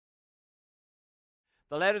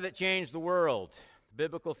The letter that changed the world.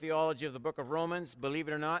 Biblical theology of the book of Romans. Believe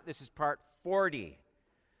it or not, this is part 40.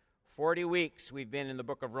 40 weeks we've been in the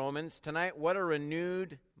book of Romans. Tonight, what a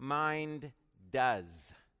renewed mind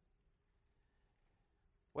does.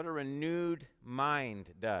 What a renewed mind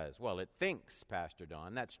does. Well, it thinks, Pastor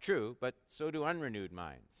Don. That's true, but so do unrenewed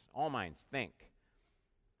minds. All minds think.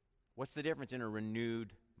 What's the difference in a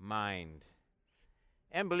renewed mind?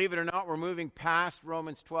 And believe it or not, we're moving past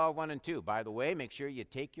Romans 12, 1 and 2. By the way, make sure you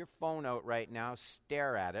take your phone out right now,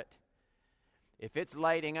 stare at it. If it's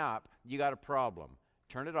lighting up, you got a problem.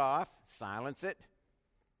 Turn it off, silence it.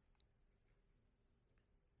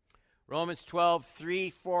 Romans 12, 3,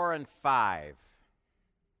 4, and 5.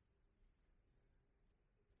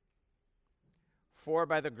 For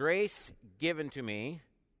by the grace given to me,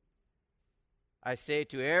 I say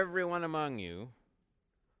to everyone among you,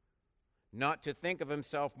 not to think of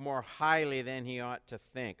himself more highly than he ought to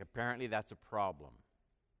think. Apparently that's a problem.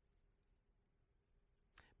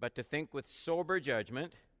 But to think with sober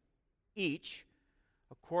judgment, each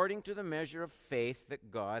according to the measure of faith that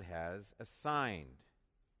God has assigned.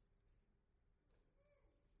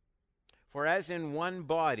 For as in one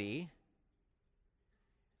body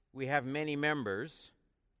we have many members,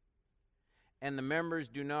 and the members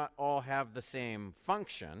do not all have the same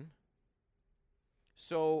function,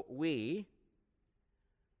 so we,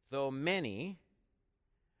 though many,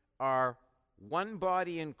 are one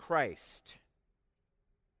body in Christ,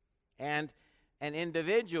 and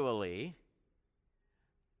individually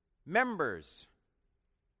members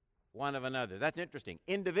one of another. That's interesting.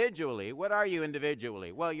 Individually, what are you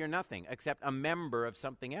individually? Well, you're nothing except a member of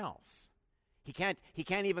something else. He can't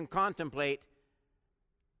even contemplate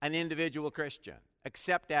an individual Christian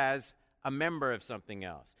except as a member of something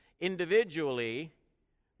else. Individually,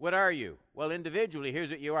 what are you? Well, individually, here's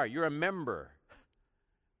what you are. You're a member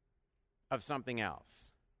of something else.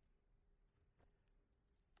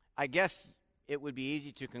 I guess it would be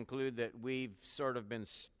easy to conclude that we've sort of been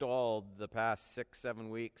stalled the past 6-7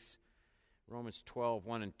 weeks. Romans 12,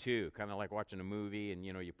 1 and 2, kind of like watching a movie and,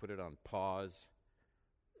 you put it on pause.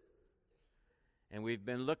 And we've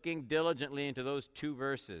been looking diligently into those two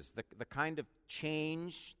verses, the kind of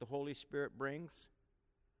change the Holy Spirit brings,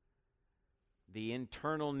 the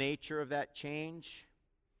internal nature of that change.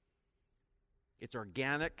 It's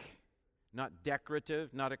organic, not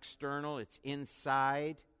decorative, not external. It's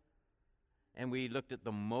inside. And we looked at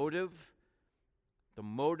the motive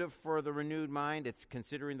for the renewed mind. It's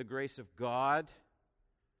considering the grace of God.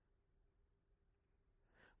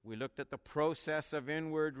 We looked at the process of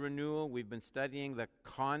inward renewal. We've been studying the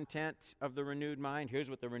content of the renewed mind. Here's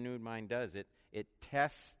what the renewed mind does. It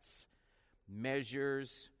tests,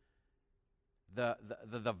 measures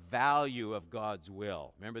the value of God's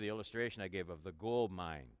will. Remember the illustration I gave of the gold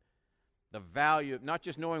mine. The value of not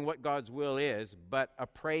just knowing what God's will is, but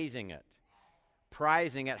appraising it,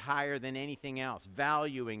 prizing it higher than anything else,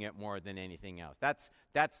 valuing it more than anything else.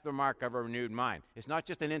 That's the mark of a renewed mind. It's not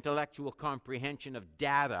just an intellectual comprehension of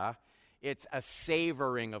data, it's a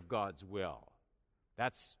savoring of God's will.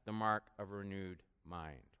 That's the mark of a renewed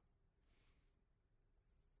mind.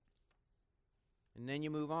 And then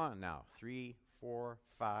you move on now, 3, 4,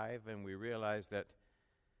 5, and we realize that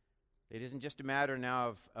it isn't just a matter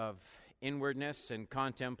now of inwardness and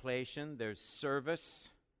contemplation. There's service.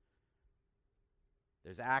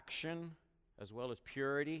 There's action as well as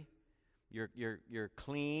purity. You're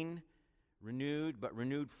clean, renewed, but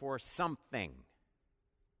renewed for something.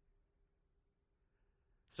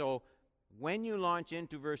 So when you launch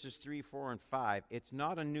into verses 3, 4, and 5, it's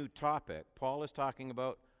not a new topic. Paul is talking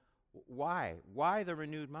about why. Why the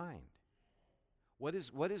renewed mind? What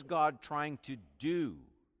is God trying to do?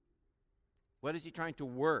 What is he trying to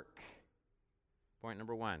work? Point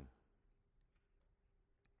number 1.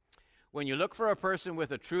 When you look for a person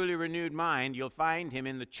with a truly renewed mind, you'll find him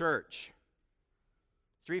in the church.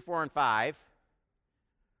 3, 4, and 5.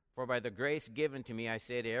 For by the grace given to me, I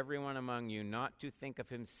say to everyone among you not to think of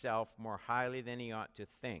himself more highly than he ought to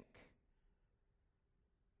think.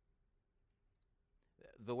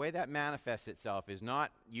 The way that manifests itself is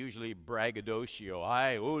not usually braggadocio.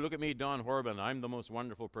 Look at me, Don Horban, I'm the most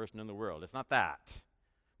wonderful person in the world. It's not that.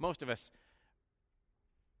 Most of us,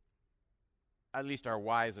 at least, are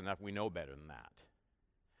wise enough, we know better than that.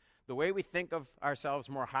 The way we think of ourselves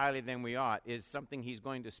more highly than we ought is something he's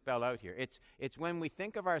going to spell out here. It's when we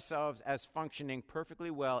think of ourselves as functioning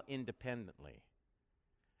perfectly well independently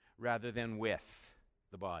rather than with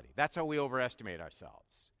the body. That's how we overestimate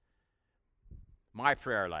ourselves. My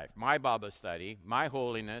prayer life, my Bible study, my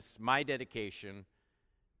holiness, my dedication,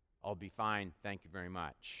 I'll be fine, thank you very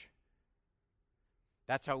much.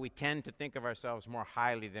 That's how we tend to think of ourselves more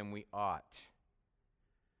highly than we ought.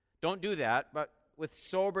 Don't do that, but with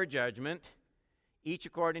sober judgment, each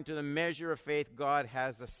according to the measure of faith God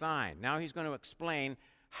has assigned. Now he's going to explain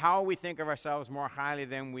how we think of ourselves more highly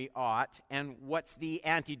than we ought, and what's the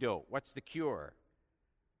antidote, what's the cure.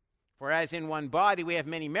 For as in one body we have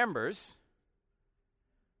many members,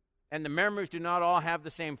 and the members do not all have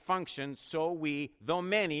the same function, so we, though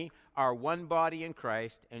many, are one body in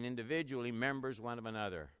Christ, and individually members one of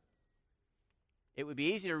another. It would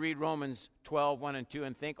be easy to read Romans 12, 1 and 2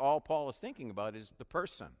 and think all Paul is thinking about is the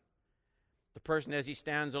person. The person as he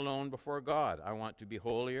stands alone before God. I want to be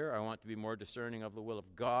holier. I want to be more discerning of the will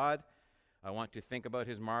of God. I want to think about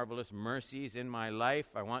his marvelous mercies in my life.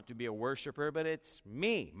 I want to be a worshiper, but it's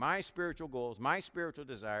me, my spiritual goals, my spiritual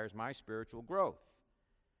desires, my spiritual growth.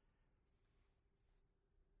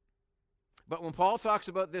 But when Paul talks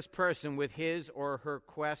about this person with his or her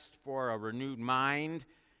quest for a renewed mind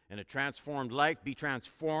and a transformed life, be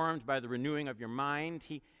transformed by the renewing of your mind,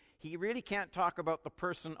 he really can't talk about the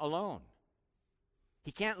person alone.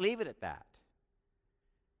 He can't leave it at that.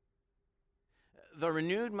 The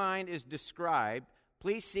renewed mind is described,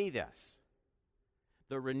 please see this.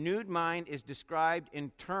 The renewed mind is described in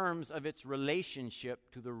terms of its relationship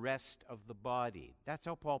to the rest of the body. That's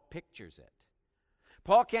how Paul pictures it.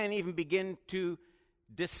 Paul can't even begin to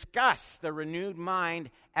discuss the renewed mind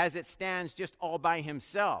as it stands just all by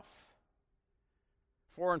himself.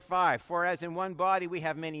 4 and 5, for as in one body we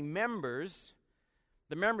have many members,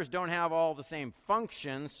 the members don't have all the same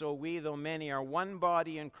functions, so we, though many, are one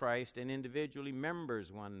body in Christ and individually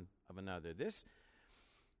members one of another. That's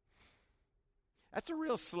a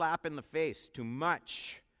real slap in the face to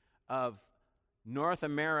much of North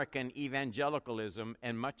American evangelicalism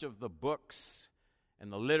and much of the books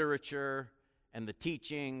and the literature and the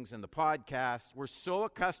teachings and the podcasts. We're so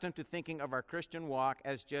accustomed to thinking of our Christian walk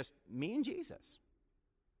as just me and Jesus.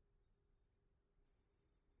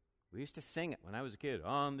 We used to sing it when I was a kid.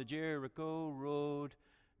 On the Jericho Road,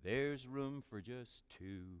 there's room for just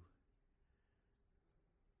two.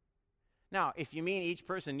 Now, if you mean each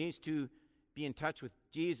person needs to be in touch with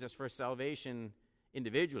Jesus for salvation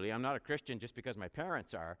individually, I'm not a Christian just because my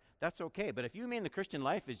parents are, that's okay. But if you mean the Christian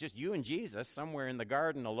life is just you and Jesus somewhere in the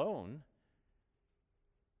garden alone,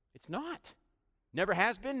 it's not. Never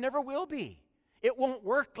has been, never will be. It won't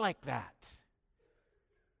work like that.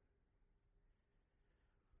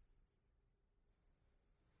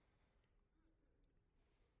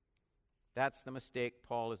 That's the mistake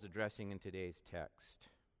Paul is addressing in today's text.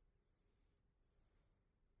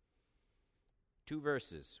 2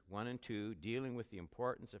 verses, 1 and 2, dealing with the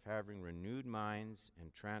importance of having renewed minds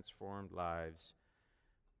and transformed lives.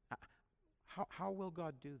 How will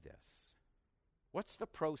God do this? What's the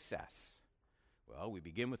process? Well, we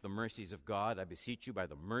begin with the mercies of God. I beseech you by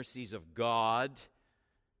the mercies of God.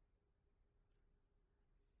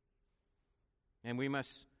 And we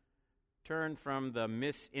must turn from the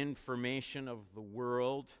misinformation of the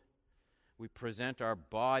world. We present our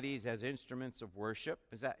bodies as instruments of worship.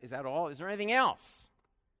 Is that all? Is there anything else?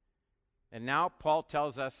 And now Paul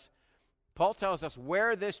tells us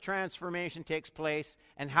where this transformation takes place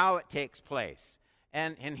and how it takes place.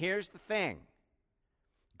 And here's the thing.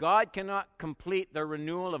 God cannot complete the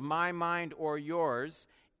renewal of my mind or yours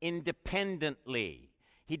independently.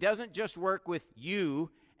 He doesn't just work with you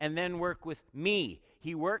and then work with me.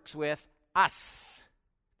 He works with us.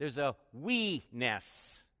 There's a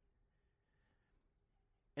we-ness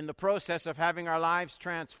in the process of having our lives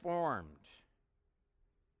transformed.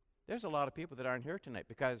 There's a lot of people that aren't here tonight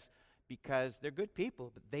because they're good people,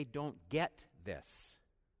 but they don't get this.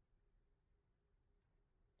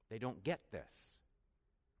 They don't get this.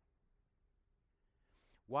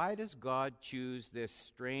 Why does God choose this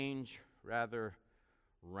strange, rather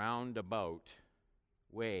roundabout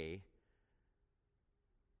way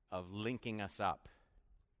of linking us up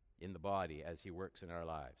in the body as he works in our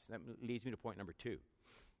lives? That leads me to point number 2.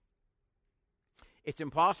 It's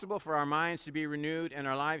impossible for our minds to be renewed and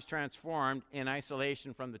our lives transformed in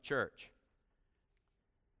isolation from the church.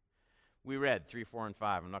 We read 3, 4, and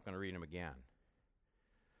 5. I'm not going to read them again.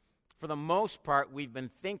 For the most part, we've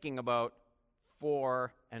been thinking about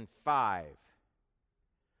 4 and 5.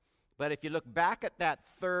 But if you look back at that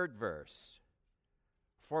 3rd verse,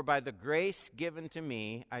 for by the grace given to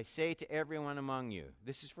me, I say to everyone among you,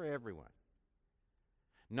 this is for everyone,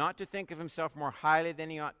 not to think of himself more highly than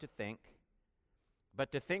he ought to think,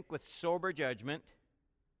 but to think with sober judgment,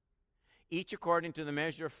 each according to the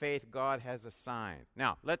measure of faith God has assigned.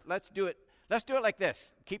 Now, let's do it. Let's do it like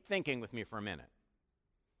this. Keep thinking with me for a minute.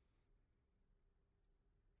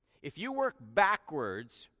 If you work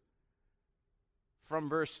backwards from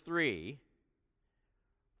verse 3,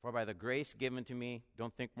 for by the grace given to me,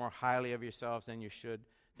 don't think more highly of yourselves than you should.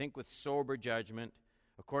 Think with sober judgment,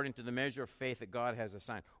 according to the measure of faith that God has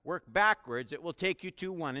assigned. Work backwards, it will take you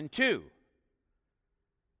to 1 and 2.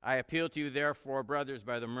 I appeal to you, therefore, brothers,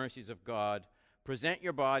 by the mercies of God, present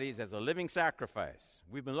your bodies as a living sacrifice.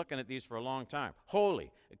 We've been looking at these for a long time.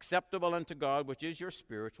 Holy, acceptable unto God, which is your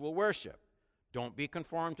spiritual worship. Don't be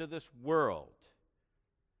conformed to this world,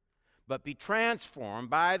 but be transformed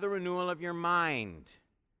by the renewal of your mind,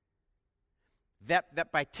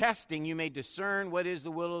 that by testing you may discern what is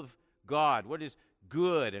the will of God, what is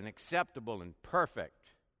good and acceptable and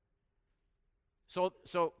perfect. So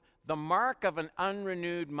the mark of an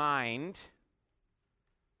unrenewed mind,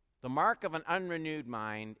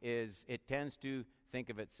 is it tends to think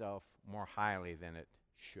of itself more highly than it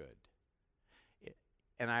should.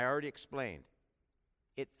 And I already explained,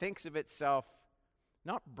 it thinks of itself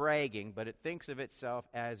not bragging, but it thinks of itself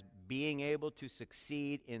as being able to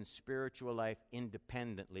succeed in spiritual life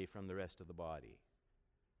independently from the rest of the body.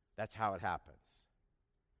 That's how it happens.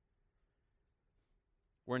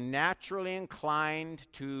 We're naturally inclined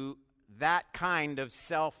to that kind of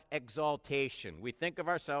self-exaltation. We think of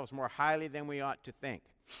ourselves more highly than we ought to think.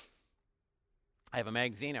 I have a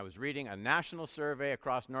magazine. I was reading a national survey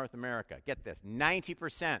across North America. Get this,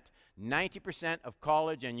 90% of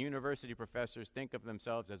college and university professors think of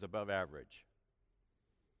themselves as above average.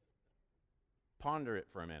 Ponder it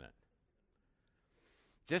for a minute.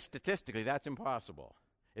 Just statistically, that's impossible.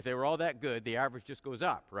 If they were all that good, the average just goes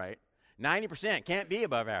up, right? 90% can't be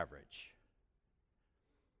above average.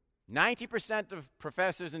 90% of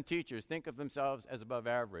professors and teachers think of themselves as above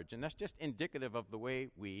average, and that's just indicative of the way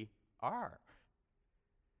we are.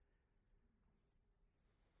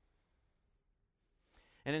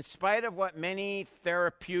 And in spite of what many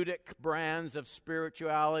therapeutic brands of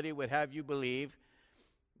spirituality would have you believe,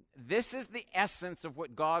 this is the essence of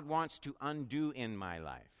what God wants to undo in my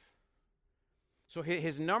life. So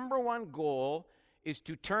his number one goal is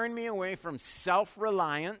to turn me away from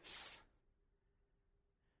self-reliance,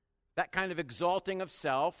 that kind of exalting of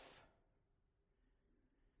self.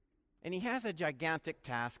 And he has a gigantic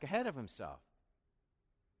task ahead of himself.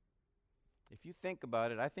 If you think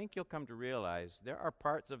about it, I think you'll come to realize there are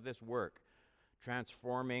parts of this work,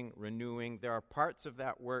 transforming, renewing, there are parts of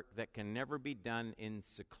that work that can never be done in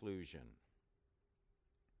seclusion.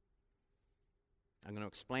 I'm going to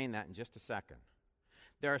explain that in just a second.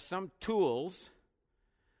 There are some tools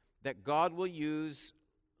that God will use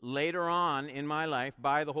later on in my life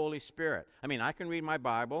by the Holy Spirit. I mean, I can read my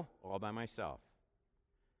Bible all by myself.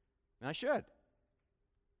 And I should.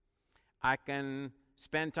 I can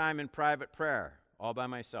spend time in private prayer all by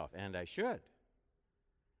myself, and I should.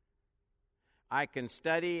 I can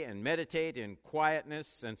study and meditate in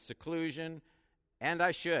quietness and seclusion, and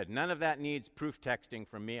I should. None of that needs proof texting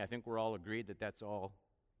from me. I think we're all agreed that that's all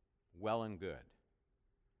well and good.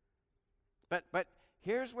 But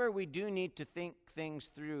here's where we do need to think things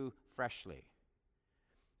through freshly.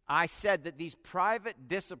 I said that these private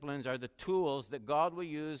disciplines are the tools that God will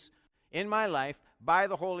use in my life by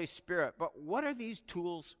the Holy Spirit. But what are these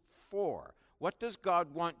tools for? What does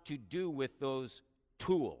God want to do with those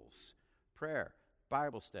tools? Prayer,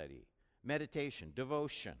 Bible study, meditation,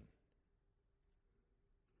 devotion.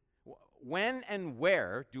 When and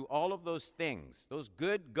where do all of those things, those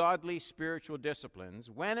good, godly, spiritual disciplines,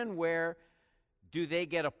 when and where do they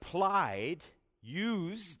get applied,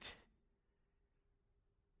 used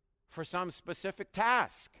for some specific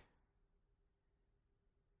task?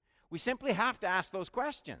 We simply have to ask those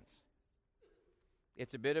questions.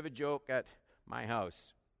 It's a bit of a joke at my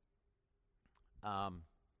house. I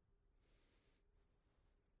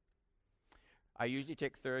usually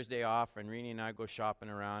take Thursday off, and Renee and I go shopping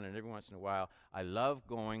around, and every once in a while, I love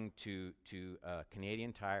going to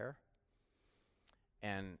Canadian Tire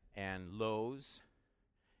and Lowe's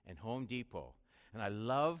and Home Depot. And I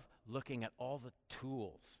love looking at all the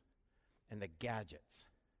tools and the gadgets.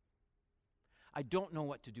 I don't know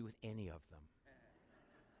what to do with any of them.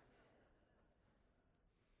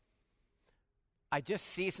 I just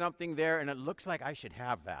see something there, and it looks like I should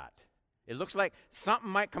have that. It looks like something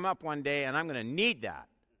might come up one day, and I'm going to need that.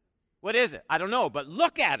 What is it? I don't know, but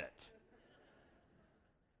look at it.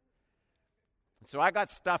 So I got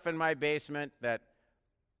stuff in my basement that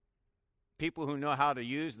people who know how to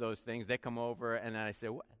use those things, they come over, and I say,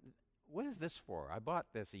 what is this for? I bought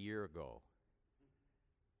this a year ago.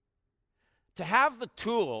 To have the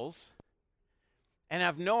tools and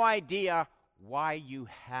have no idea why you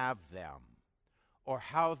have them or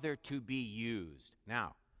how they're to be used.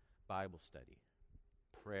 Now, Bible study,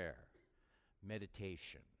 prayer,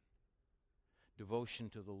 meditation, devotion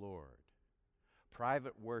to the Lord,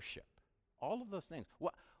 private worship, all of those things.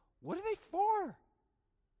 What are they for?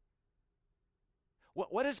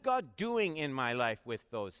 What is God doing in my life with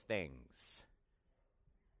those things?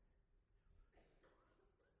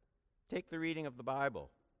 Take the reading of the Bible.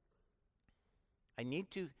 I need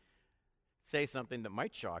to say something that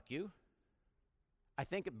might shock you. I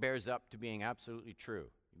think it bears up to being absolutely true.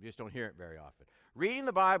 You just don't hear it very often. Reading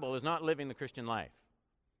the Bible is not living the Christian life.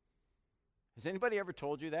 Has anybody ever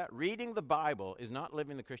told you that? Reading the Bible is not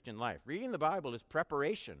living the Christian life. Reading the Bible is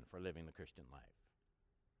preparation for living the Christian life.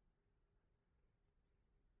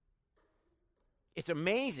 It's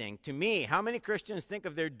amazing to me how many Christians think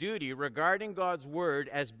of their duty regarding God's Word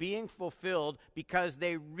as being fulfilled because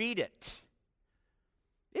they read it.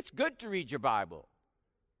 It's good to read your Bible.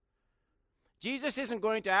 Jesus isn't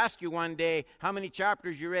going to ask you one day how many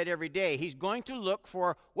chapters you read every day. He's going to look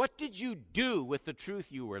for what did you do with the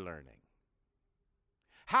truth you were learning?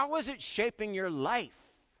 How was it shaping your life?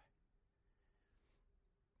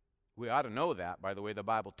 We ought to know that by the way the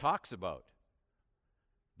Bible talks about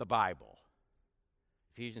the Bible.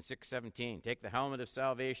 Ephesians 6:17, take the helmet of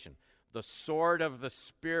salvation, the sword of the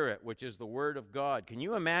Spirit, which is the Word of God. Can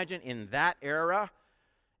you imagine in that era,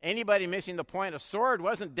 anybody missing the point? A sword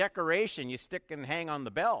wasn't decoration you stick and hang on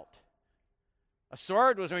the belt. A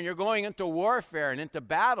sword was when you're going into warfare and into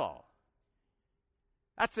battle.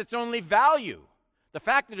 That's its only value. The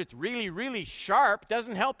fact that it's really, really sharp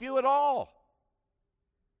doesn't help you at all.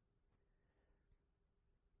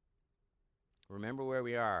 Remember where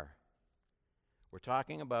we are. We're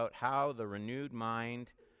talking about how the renewed mind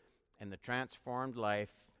and the transformed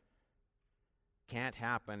life can't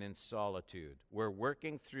happen in solitude. We're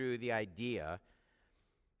working through the idea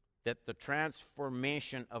that the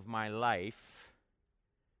transformation of my life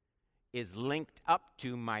is linked up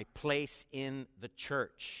to my place in the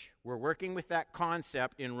church. We're working with that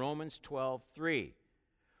concept in Romans 12:3.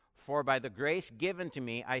 For by the grace given to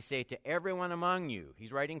me, I say to everyone among you,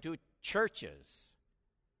 he's writing to churches,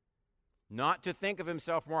 not to think of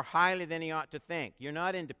himself more highly than he ought to think. You're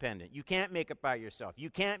not independent. You can't make it by yourself. You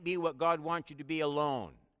can't be what God wants you to be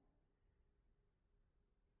alone.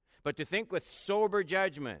 But to think with sober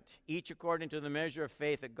judgment, each according to the measure of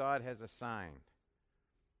faith that God has assigned.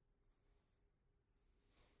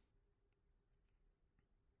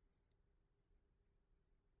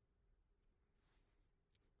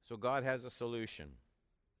 So God has a solution.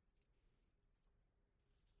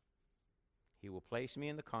 He will place me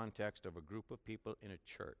in the context of a group of people in a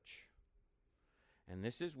church. And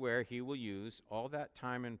this is where he will use all that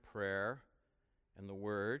time in prayer and the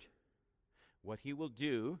Word. What he will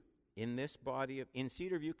do in this body in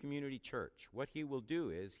Cedar View Community Church, what he will do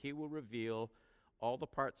is he will reveal all the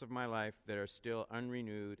parts of my life that are still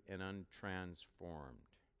unrenewed and untransformed.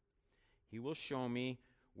 He will show me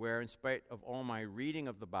where, in spite of all my reading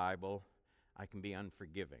of the Bible, I can be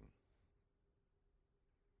unforgiving.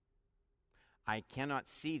 I cannot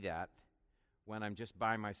see that when I'm just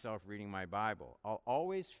by myself reading my Bible. I'll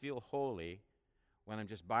always feel holy when I'm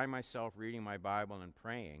just by myself reading my Bible and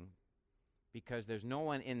praying, because there's no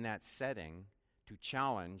one in that setting to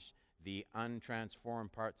challenge the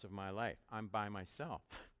untransformed parts of my life. I'm by myself.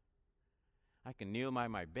 I can kneel by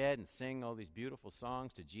my bed and sing all these beautiful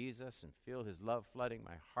songs to Jesus and feel his love flooding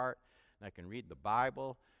my heart, and I can read the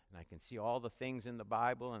Bible, and I can see all the things in the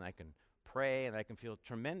Bible, and I can pray, and I can feel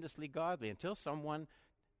tremendously godly until someone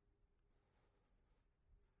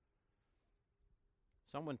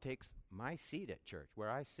takes my seat at church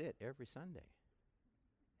where I sit every Sunday.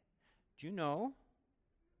 Do you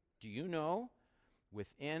know,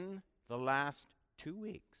 within the last 2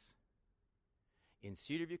 weeks in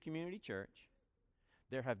Cedar View Community Church,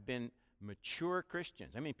 there have been mature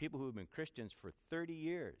Christians, people who have been Christians for 30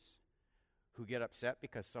 years, who get upset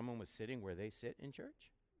because someone was sitting where they sit in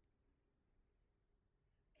church?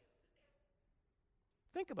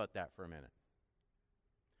 Think about that for a minute.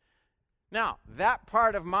 Now, that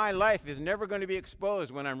part of my life is never going to be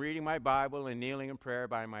exposed when I'm reading my Bible and kneeling in prayer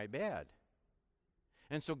by my bed.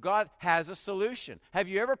 And so God has a solution. Have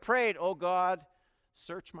you ever prayed, oh God,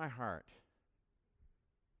 search my heart?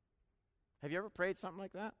 Have you ever prayed something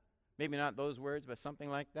like that? Maybe not those words, but something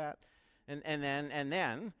like that. And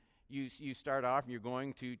then you start off and you're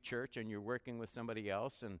going to church and you're working with somebody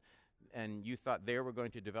else, and you thought they were going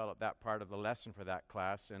to develop that part of the lesson for that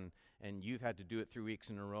class, and you've had to do it 3 weeks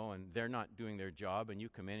in a row, and they're not doing their job, and you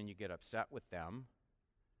come in and you get upset with them.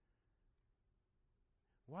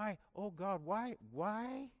 Why? Oh God, why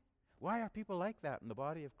are people like that in the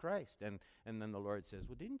body of Christ? And then the Lord says,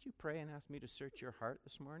 well, didn't you pray and ask me to search your heart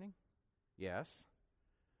this morning? Yes.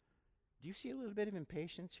 Do you see a little bit of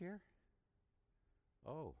impatience here?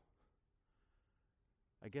 oh,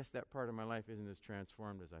 I guess that part of my life isn't as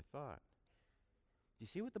transformed as I thought. Do you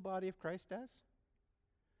see what the body of Christ does?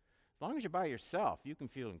 As long as you're by yourself, you can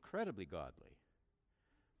feel incredibly godly.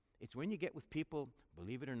 It's when you get with people,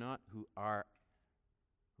 believe it or not, who are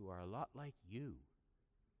a lot like you,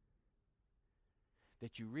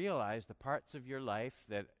 that you realize the parts of your life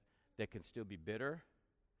that can still be bitter,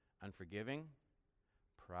 unforgiving,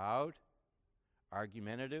 proud,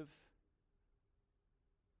 argumentative.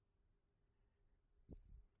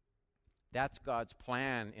 That's God's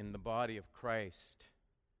plan in the body of Christ.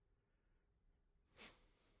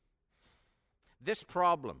 This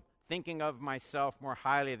problem, thinking of myself more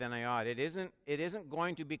highly than I ought, it isn't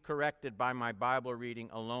going to be corrected by my Bible reading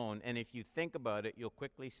alone, and if you think about it, you'll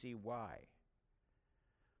quickly see why.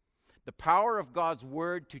 The power of God's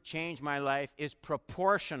Word to change my life is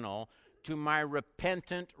proportional to my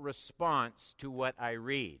repentant response to what I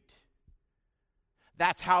read.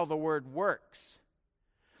 That's how the Word works.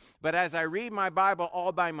 But as I read my Bible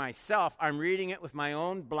all by myself, I'm reading it with my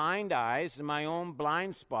own blind eyes and my own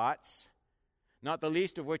blind spots, not the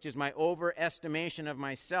least of which is my overestimation of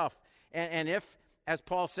myself. And if, as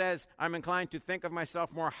Paul says, I'm inclined to think of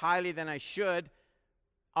myself more highly than I should,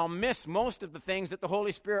 I'll miss most of the things that the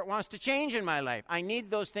Holy Spirit wants to change in my life. I need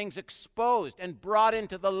those things exposed and brought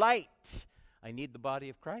into the light. I need the body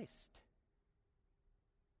of Christ.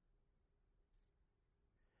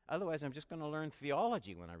 Otherwise, I'm just going to learn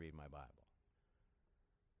theology when I read my Bible.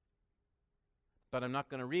 But I'm not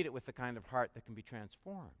going to read it with the kind of heart that can be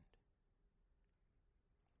transformed.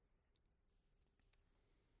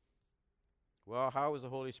 Well, how is the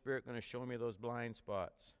Holy Spirit going to show me those blind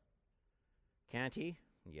spots? Can't He?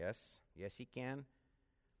 Yes. Yes, He can.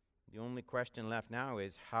 The only question left now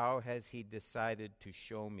is, how has He decided to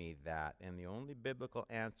show me that? And the only biblical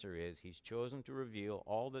answer is, He's chosen to reveal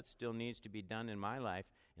all that still needs to be done in my life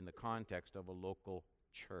in the context of a local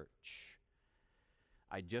church.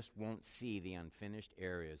 I just won't see the unfinished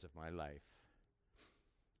areas of my life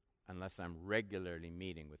unless I'm regularly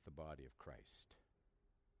meeting with the body of Christ.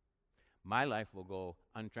 My life will go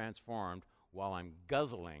untransformed while I'm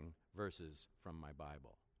guzzling verses from my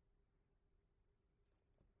Bible.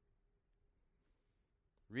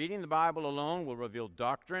 Reading the Bible alone will reveal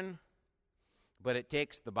doctrine, but it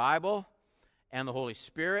takes the Bible and the Holy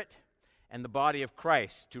Spirit and the body of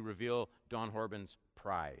Christ to reveal Don Horban's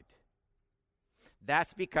pride.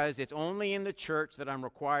 That's because it's only in the church that I'm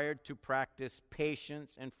required to practice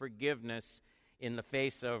patience and forgiveness in the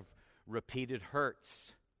face of repeated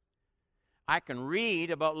hurts. I can read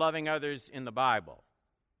about loving others in the Bible,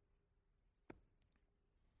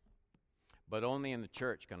 but only in the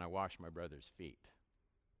church can I wash my brother's feet.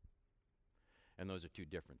 And those are two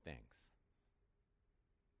different things.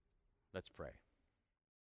 Let's pray.